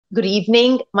Good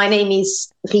evening. My name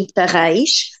is Rita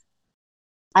Reis.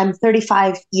 I'm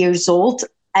 35 years old,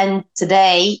 and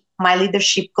today my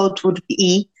leadership quote would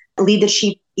be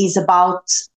leadership is about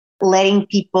letting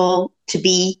people to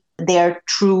be their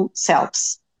true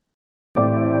selves.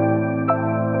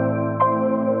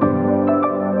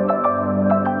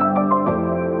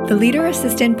 The Leader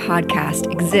Assistant podcast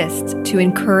exists to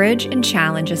encourage and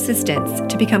challenge assistants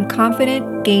to become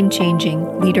confident,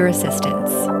 game-changing leader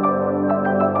assistants.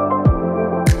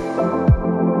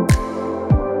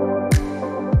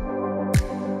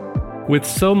 With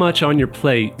so much on your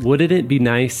plate, wouldn't it be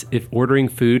nice if ordering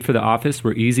food for the office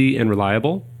were easy and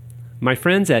reliable? My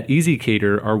friends at Easy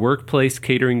Cater are workplace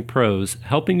catering pros,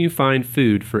 helping you find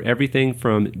food for everything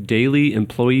from daily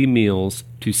employee meals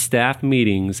to staff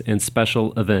meetings and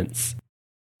special events.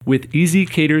 With Easy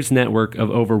Cater's network of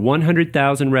over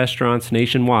 100,000 restaurants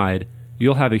nationwide,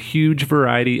 you'll have a huge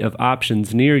variety of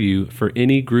options near you for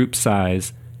any group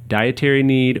size, dietary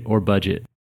need, or budget.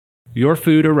 Your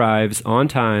food arrives on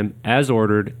time, as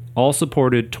ordered, all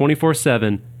supported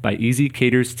 24/7 by Easy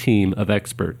Cater's team of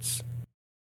experts.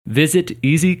 Visit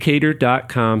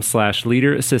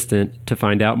easycater.com/leaderassistant to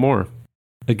find out more.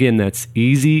 Again, that's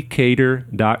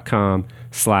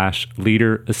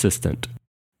easycater.com/leaderassistant.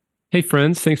 Hey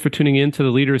friends, thanks for tuning in to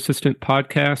the Leader Assistant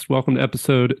podcast. Welcome to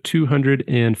episode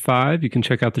 205. You can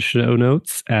check out the show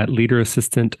notes at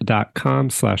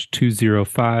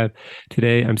leaderassistant.com/205.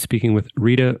 Today I'm speaking with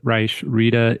Rita Reis.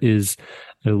 Rita is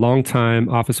a longtime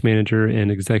office manager and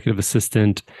executive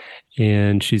assistant,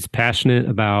 and she's passionate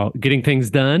about getting things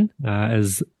done,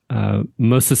 as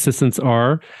most assistants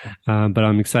are. But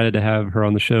I'm excited to have her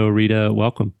on the show. Rita,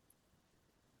 welcome.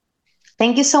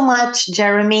 Thank you so much,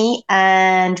 Jeremy,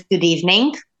 and good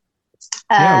evening.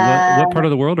 What part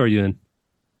of the world are you in?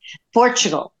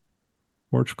 Portugal.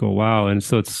 Portugal, wow. And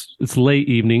so it's late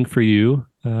evening for you.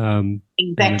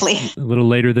 Exactly. A little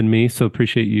later than me, so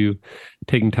appreciate you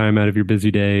taking time out of your busy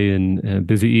day and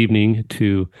busy evening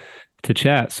to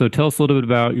chat. So tell us a little bit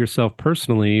about yourself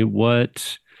personally.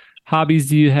 What hobbies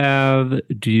do you have?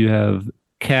 Do you have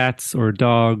cats or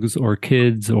dogs or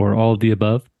kids or all of the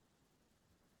above?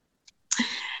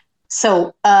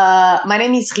 So my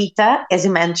name is Rita. As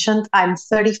you mentioned, I'm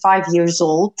 35 years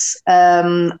old.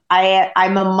 I'm a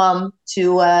mom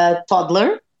to a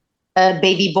toddler, a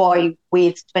baby boy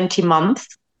with 20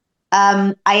 months.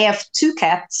 I have two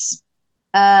cats,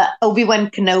 Obi-Wan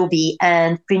Kenobi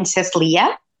and Princess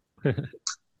Leia.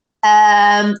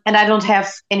 And I don't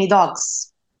have any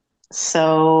dogs.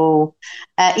 So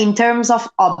in terms of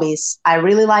hobbies, I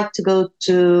really like to go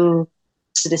to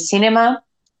the cinema.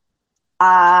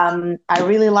 I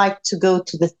really like to go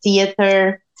to the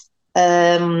theater.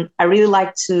 I really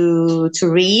like to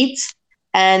read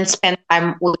and spend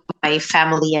time with my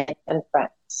family and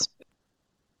friends.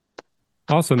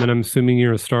 Awesome. And I'm assuming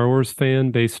you're a Star Wars fan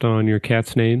based on your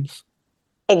cats' names?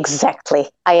 Exactly.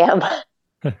 I am.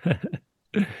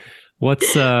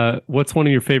 What's one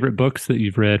of your favorite books that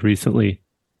you've read recently?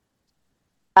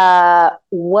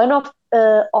 One of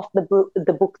the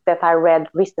books that I read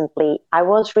recently, I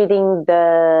was reading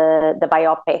the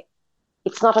biopic.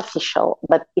 It's not official,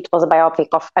 but it was a biopic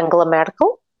of Angela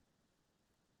Merkel.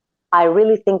 I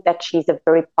really think that she's a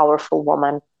very powerful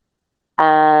woman,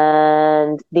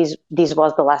 and this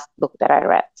was the last book that I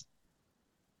read.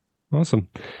 Awesome.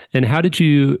 And how did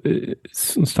you?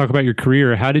 Let's talk about your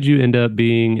career. How did you end up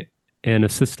being an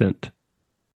assistant?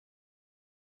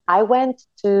 I went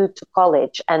to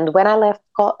college, and when I left,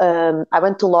 I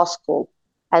went to law school.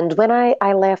 And when I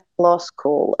left law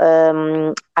school,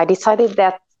 I decided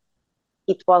that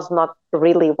it was not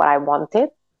really what I wanted.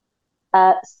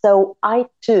 So I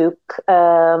took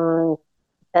a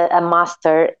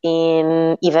master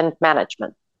in event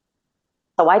management.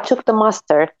 So I took the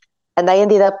master, and I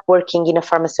ended up working in a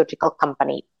pharmaceutical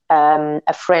company,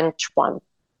 a French one,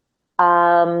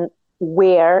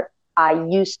 where I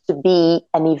used to be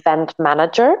an event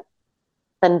manager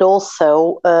and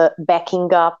also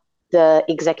backing up the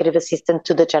executive assistant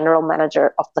to the general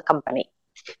manager of the company.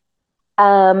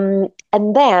 And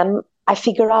then I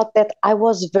figured out that I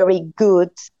was very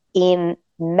good in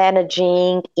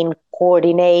managing, in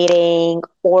coordinating,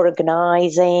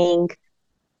 organizing.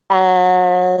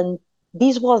 And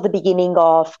this was the beginning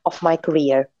of my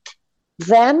career.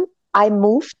 Then I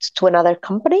moved to another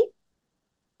company.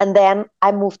 And then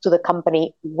I moved to the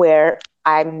company where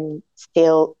I'm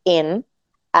still in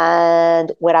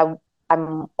and where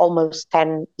I'm almost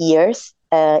 10 years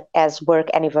as work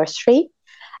anniversary.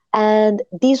 And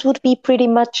this would be pretty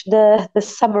much the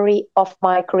summary of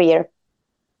my career.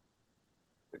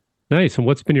 Nice. And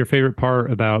what's been your favorite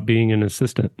part about being an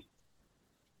assistant?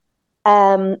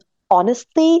 Um,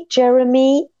 Honestly,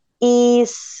 Jeremy,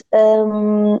 is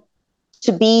to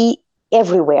be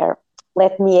everywhere.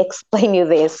 Let me explain you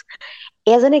this.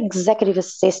 As an executive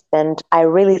assistant, I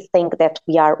really think that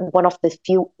we are one of the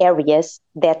few areas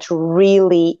that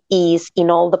really is in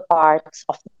all the parts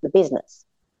of the business.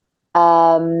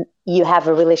 You have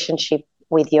a relationship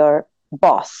with your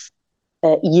boss.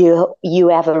 You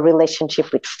have a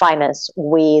relationship with finance,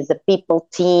 with the people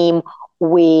team,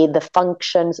 with the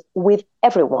functions, with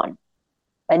everyone,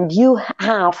 and you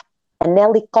have an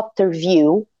helicopter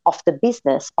view of the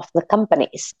business of the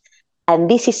companies.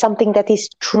 And this is something that is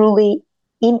truly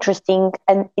interesting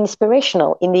and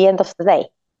inspirational in the end of the day.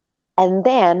 And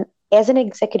then, as an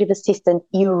executive assistant,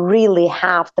 you really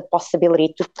have the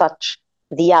possibility to touch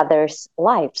the others'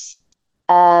 lives.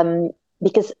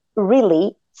 Because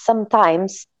really,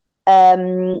 sometimes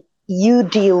you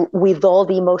deal with all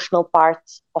the emotional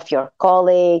parts of your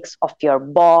colleagues, of your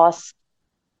boss,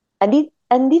 and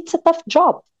it's a tough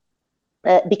job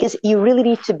because you really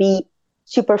need to be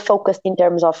super focused in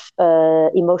terms of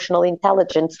emotional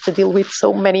intelligence to deal with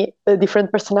so many different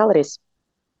personalities.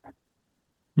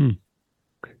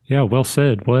 Yeah, well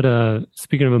said. What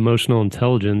speaking of emotional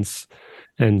intelligence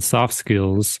and soft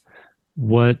skills,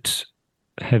 what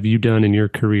have you done in your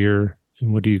career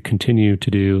and what do you continue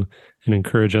to do and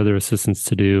encourage other assistants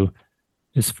to do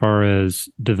as far as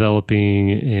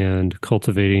developing and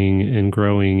cultivating and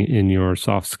growing in your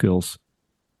soft skills?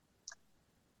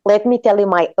 Let me tell you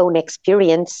my own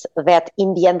experience that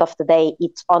in the end of the day,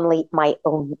 it's only my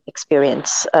own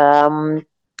experience.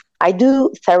 I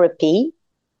do therapy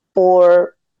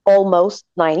for almost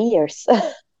 9 years.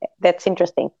 That's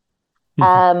interesting.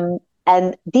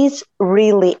 And this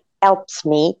really helps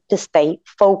me to stay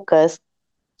focused,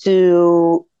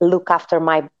 to look after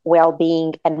my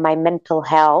well-being and my mental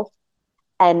health.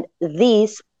 And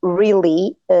this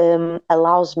really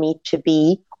allows me to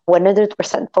be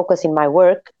 100% focused in my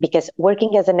work, because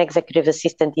working as an executive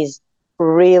assistant is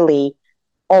really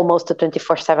almost a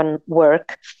 24/7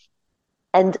 work.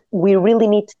 And we really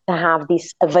need to have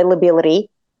this availability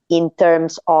in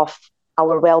terms of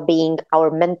our well-being, our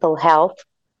mental health,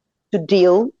 to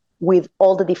deal with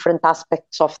all the different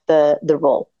aspects of the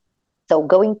role. So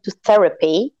going to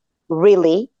therapy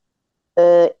really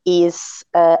is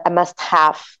a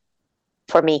must-have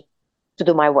for me to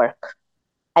do my work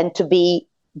and to be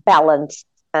balanced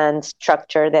and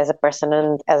structured as a person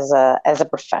and as a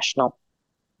professional.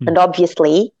 And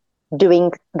obviously,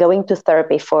 going to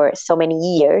therapy for so many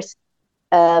years,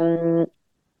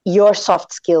 your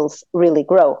soft skills really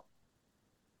grow.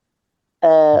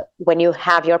 When you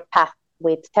have your path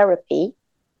with therapy,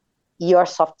 your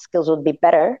soft skills would be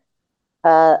better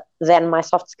than my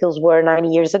soft skills were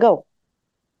 9 years ago.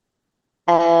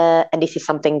 And this is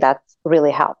something that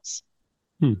really helps.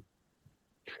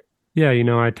 Yeah, you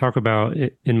know, I talk about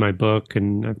it in my book,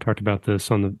 and I've talked about this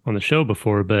on the show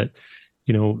before, but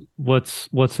you know, what's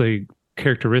a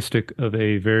characteristic of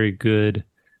a very good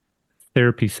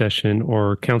therapy session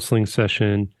or counseling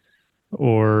session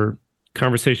or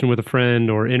conversation with a friend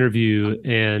or interview,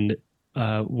 and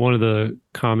one of the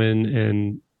common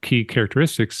and key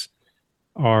characteristics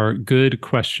are good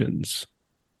questions.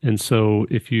 And so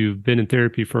if you've been in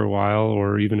therapy for a while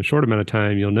or even a short amount of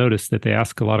time, you'll notice that they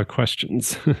ask a lot of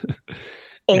questions.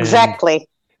 Exactly. And,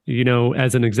 you know,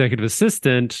 as an executive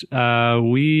assistant,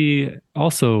 we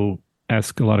also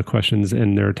ask a lot of questions,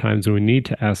 and there are times when we need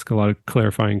to ask a lot of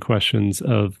clarifying questions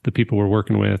of the people we're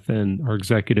working with and our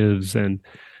executives. And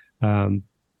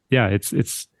yeah,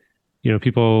 it's you know,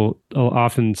 people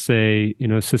often say, you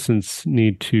know, assistants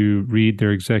need to read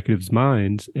their executives'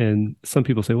 minds. And some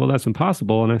people say, well, that's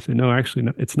impossible. And I say, no, actually,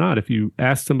 no, it's not. If you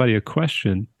ask somebody a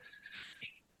question,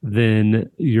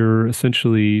 then you're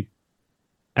essentially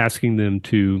asking them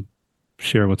to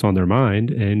share what's on their mind.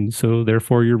 And so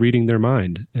therefore you're reading their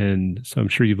mind. And so I'm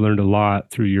sure you've learned a lot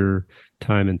through your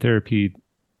time in therapy,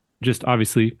 just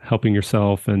obviously helping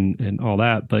yourself and all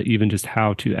that, but even just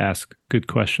how to ask good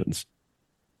questions.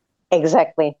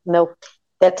 Exactly. No,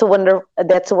 that's a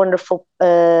wonderful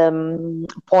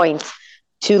point,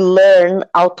 to learn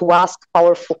how to ask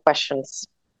powerful questions.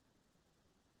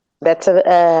 That's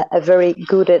a very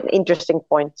good and interesting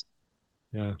point.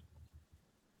 Yeah.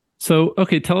 So,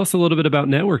 okay, tell us a little bit about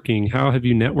networking. How have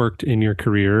you networked in your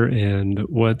career, and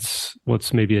what's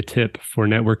maybe a tip for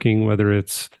networking, whether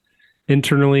it's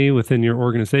internally within your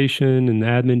organization and the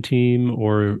admin team,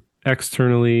 or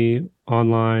externally,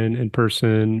 online, in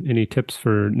person? Any tips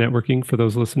for networking for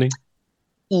those listening?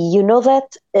 You know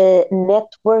that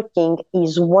networking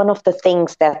is one of the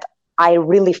things that I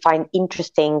really find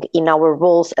interesting in our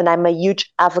roles, and I'm a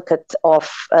huge advocate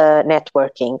of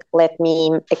networking. Let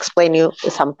me explain you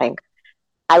something.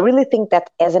 I really think that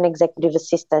as an executive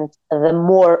assistant, the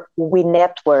more we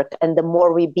network and the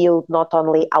more we build not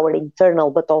only our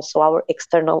internal but also our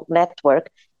external network,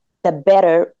 the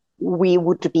better we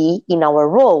would be in our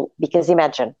role. Because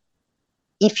imagine,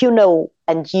 if you know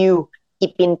and you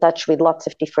keep in touch with lots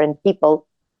of different people,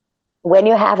 when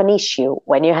you have an issue,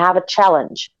 when you have a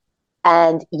challenge,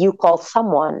 and you call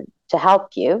someone to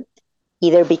help you,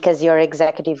 either because your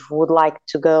executive would like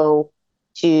to go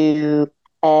to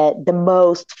the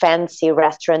most fancy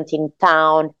restaurant in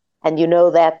town, and you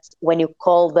know that when you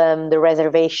call them, the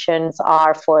reservations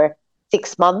are for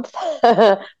 6 months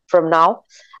from now.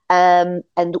 And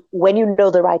when you know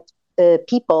the right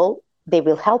people, they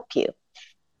will help you.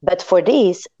 But for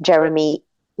this, Jeremy,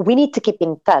 we need to keep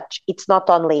in touch. It's not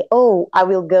only, oh, I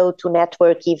will go to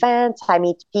network events, I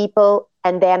meet people,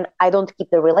 and then I don't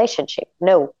keep the relationship.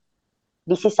 No,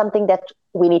 this is something that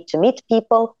we need to meet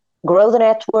people, grow the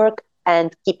network,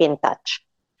 and keep in touch.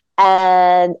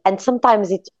 And sometimes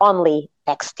it's only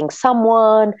texting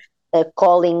someone,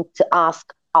 calling to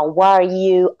ask, how are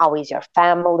you? How is your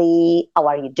family? How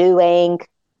are you doing?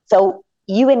 So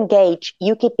you engage,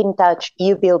 you keep in touch,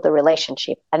 you build the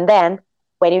relationship. And then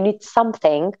when you need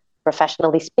something,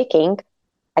 professionally speaking,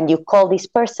 and you call this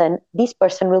person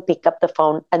will pick up the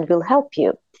phone and will help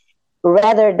you.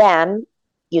 Rather than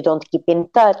you don't keep in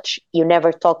touch, you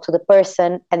never talk to the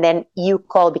person, and then you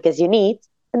call because you need,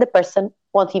 and the person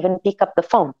won't even pick up the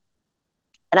phone.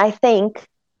 And I think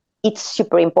it's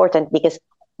super important because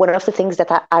one of the things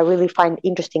that I really find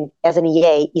interesting as an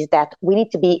EA is that we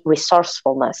need to be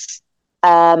resourcefulness,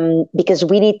 because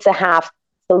we need to have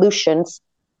solutions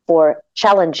for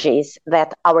challenges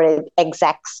that our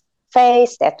execs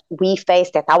face, that we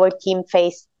face, that our team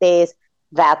faces,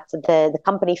 that the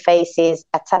company faces,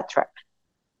 etc.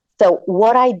 So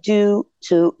what I do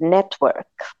to network,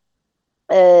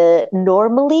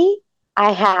 normally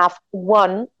I have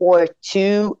 1 or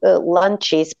 2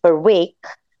 lunches per week,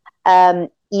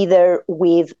 either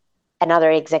with another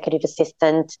executive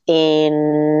assistant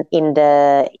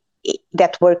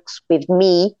that works with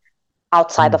me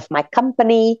outside of my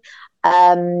company,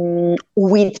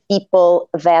 with people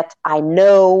that I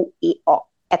know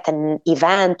at an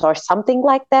event or something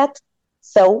like that,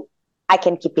 so I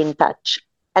can keep in touch.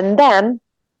 And then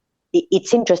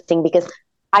it's interesting because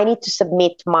I need to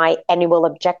submit my annual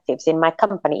objectives in my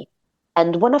company.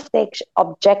 And one of the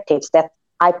objectives that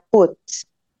I put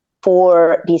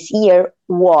for this year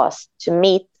was to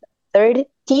meet 30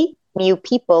 new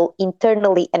people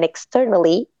internally and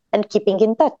externally and keeping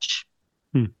in touch.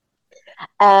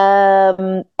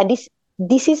 And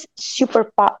this is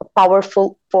super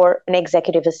powerful for an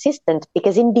executive assistant,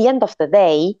 because in the end of the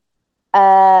day,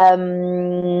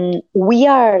 we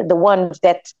are the ones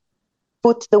that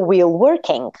put the wheel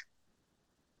working.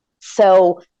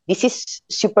 So this is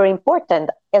super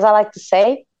important. As I like to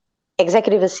say,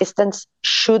 executive assistants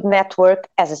should network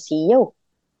as a CEO.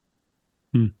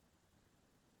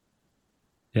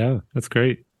 Yeah, that's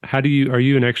great. Are you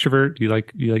an extrovert? Do you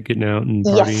like getting out and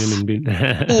partying and being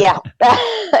Yeah.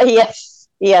 Yes.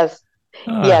 Yes.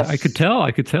 I could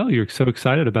tell you're so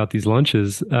excited about these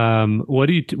lunches. What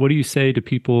do you say to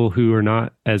people who are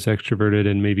not as extroverted,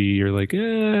 and maybe you're like,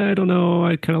 I don't know,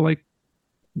 I kind of like,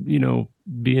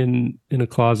 being in a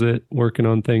closet working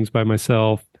on things by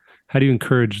myself. How do you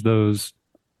encourage those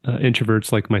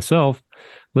introverts like myself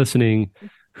listening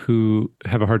who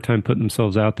have a hard time putting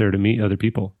themselves out there to meet other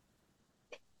people?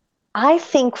 I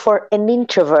think for an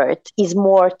introvert is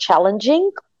more challenging,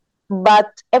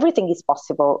 but everything is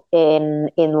possible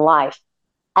in life.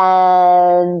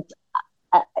 And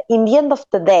in the end of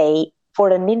the day, for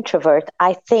an introvert,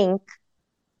 I think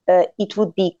it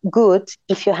would be good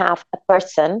if you have a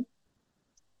person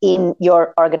in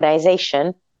your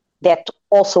organization that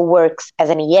also works as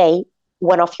an EA,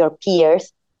 one of your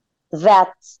peers,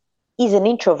 that is an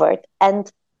introvert,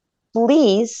 and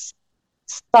please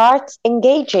start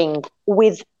engaging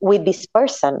with this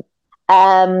person.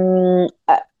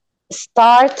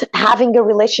 Start having a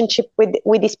relationship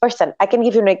with this person. I can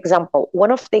give you an example.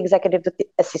 One of the executive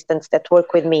assistants that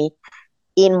work with me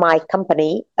in my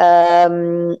company,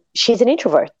 she's an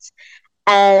introvert,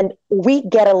 and we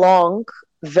get along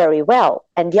very well.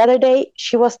 And the other day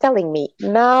she was telling me,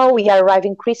 now we are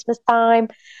arriving Christmas time,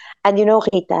 and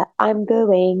Rita, I'm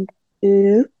going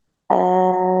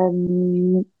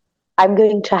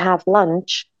to have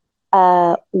lunch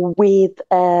with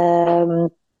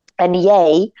an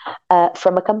EA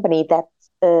from a company that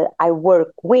I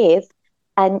work with,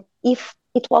 and if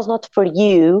it was not for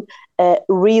you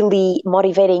really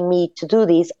motivating me to do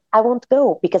this, I won't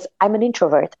go because I'm an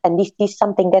introvert. And this is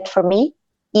something that for me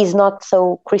is not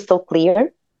so crystal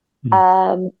clear.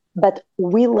 But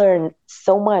we learn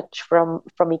so much from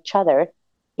each other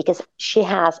because she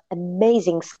has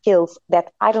amazing skills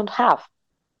that I don't have.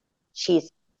 She's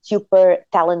super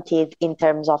talented in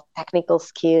terms of technical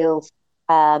skills,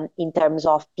 in terms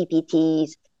of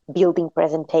PPTs, building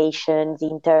presentations,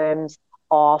 in terms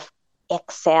of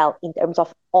Excel, in terms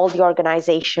of all the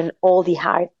organization, all the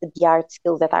hard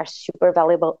skills that are super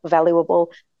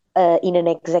valuable in an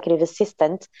executive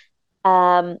assistant.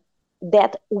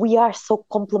 That we are so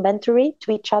complementary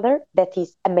to each other. That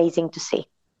is amazing to see.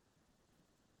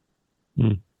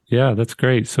 Yeah, that's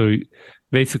great. So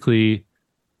basically,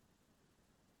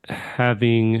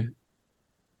 having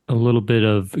a little bit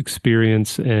of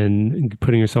experience and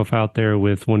putting yourself out there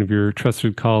with one of your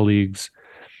trusted colleagues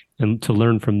and to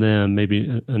learn from them,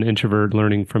 maybe an introvert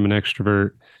learning from an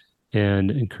extrovert and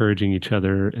encouraging each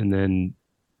other. And then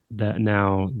that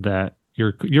now that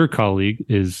your colleague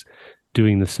is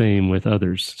doing the same with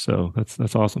others. So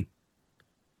that's awesome.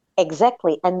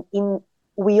 Exactly. And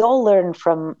we all learn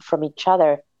from each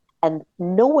other, and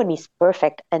no one is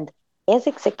perfect. And as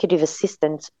executive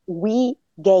assistants, we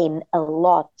gain a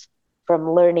lot from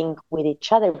learning with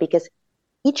each other because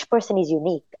each person is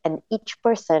unique and each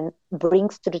person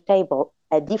brings to the table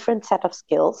a different set of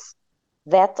skills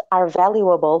that are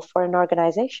valuable for an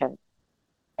organization.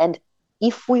 And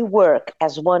if we work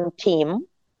as one team,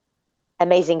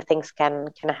 amazing things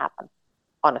can happen,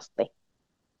 honestly.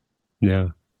 Yeah.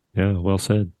 Well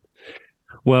said.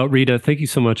 Well, Rita, thank you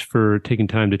so much for taking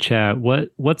time to chat.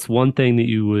 What's one thing that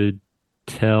you would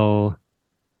tell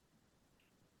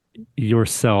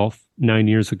yourself 9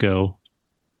 years ago,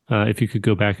 if you could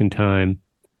go back in time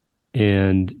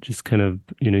and just kind of,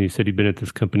 you said you've been at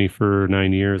this company for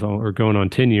 9 years or going on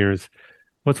 10 years.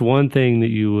 What's one thing that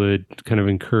you would kind of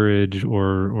encourage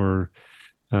or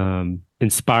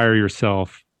inspire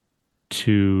yourself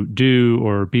to do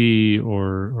or be,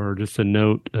 or just a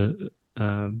note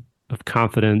of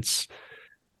confidence,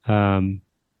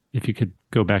 if you could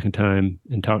go back in time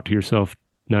and talk to yourself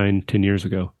 9-10 years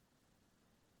ago?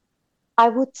 I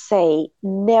would say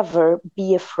never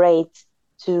be afraid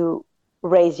to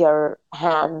raise your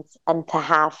hands and to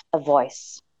have a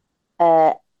voice,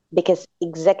 because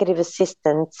executive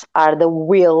assistants are the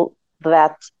wheel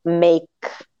that make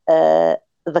the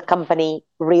company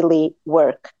really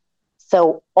work.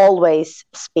 So always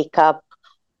speak up,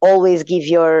 always give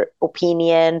your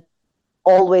opinion,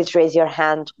 always raise your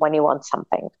hand when you want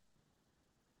something.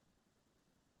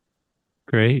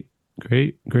 Great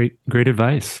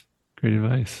advice. Great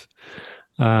advice.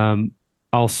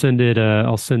 I'll send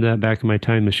that back in my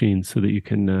time machine so that you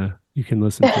can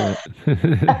listen to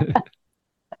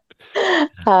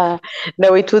it.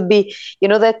 No, it would be,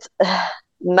 that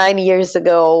 9 years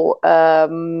ago,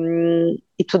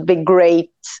 it would be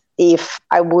great if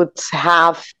I would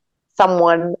have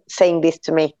someone saying this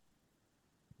to me.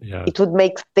 Yeah. It would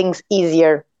make things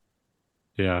easier.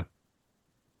 Yeah.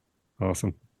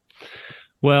 Awesome.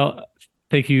 Well,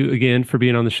 thank you again for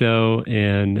being on the show,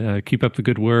 and keep up the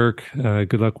good work.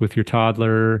 Good luck with your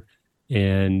toddler.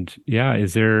 And yeah,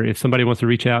 if somebody wants to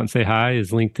reach out and say hi, is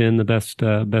LinkedIn the best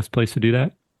place to do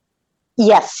that?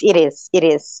 Yes, it is.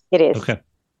 Okay.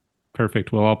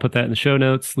 Perfect. Well, I'll put that in the show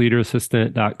notes,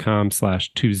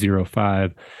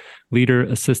 leaderassistant.com/205,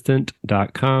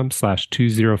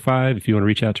 leaderassistant.com/205. If you want to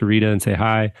reach out to Rita and say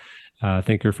hi,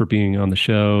 thank her for being on the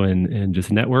show and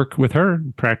just network with her,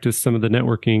 practice some of the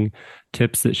networking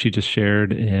tips that she just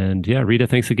shared. And yeah, Rita,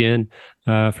 thanks again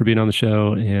for being on the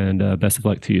show, and best of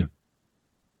luck to you.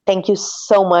 Thank you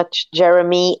so much,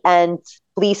 Jeremy. And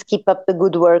please keep up the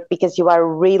good work because you are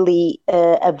really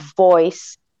a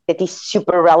voice that is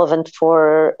super relevant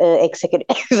for executive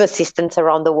assistants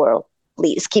around the world.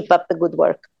 Please keep up the good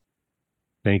work.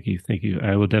 Thank you.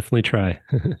 I will definitely try.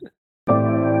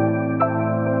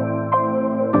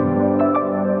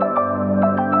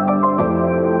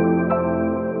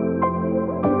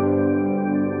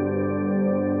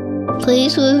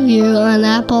 Please review on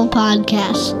Apple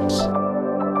Podcasts.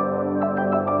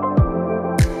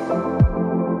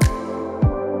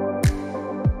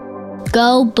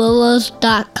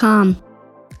 GoBulls.com